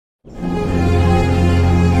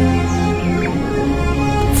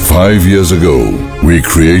5 years ago, we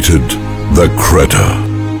created the Creta.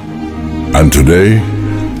 And today,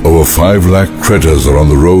 over 5 lakh Cretas are on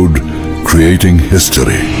the road creating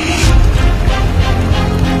history.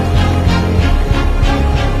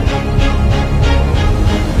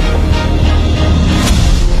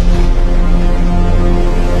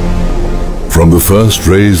 From the first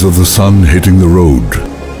rays of the sun hitting the road,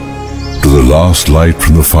 to the last light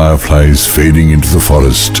from the fireflies fading into the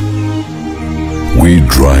forest, we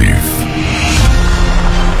drive.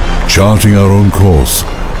 Charting our own course,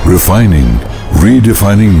 refining,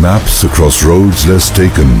 redefining maps across roads less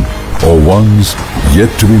taken or ones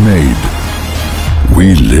yet to be made.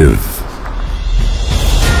 We live.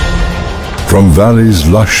 From valleys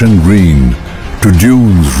lush and green to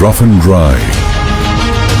dunes rough and dry,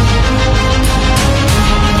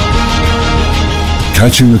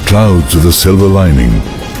 catching the clouds with a silver lining,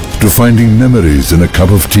 to finding memories in a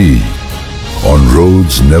cup of tea, on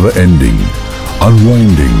roads never ending,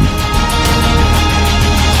 unwinding,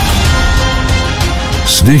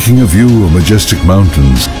 sneaking a view of majestic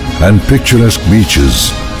mountains and picturesque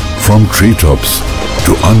beaches, from treetops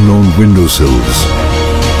to unknown windowsills.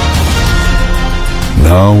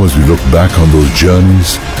 Now, as we look back on those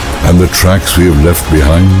journeys and the tracks we have left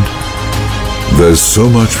behind, there's so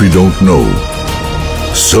much we don't know.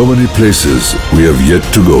 So many places we have yet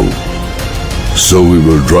to go. So we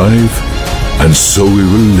will drive, and so we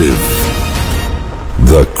will live.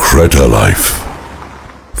 The Creta life.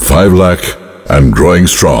 5 lakh and growing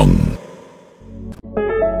strong.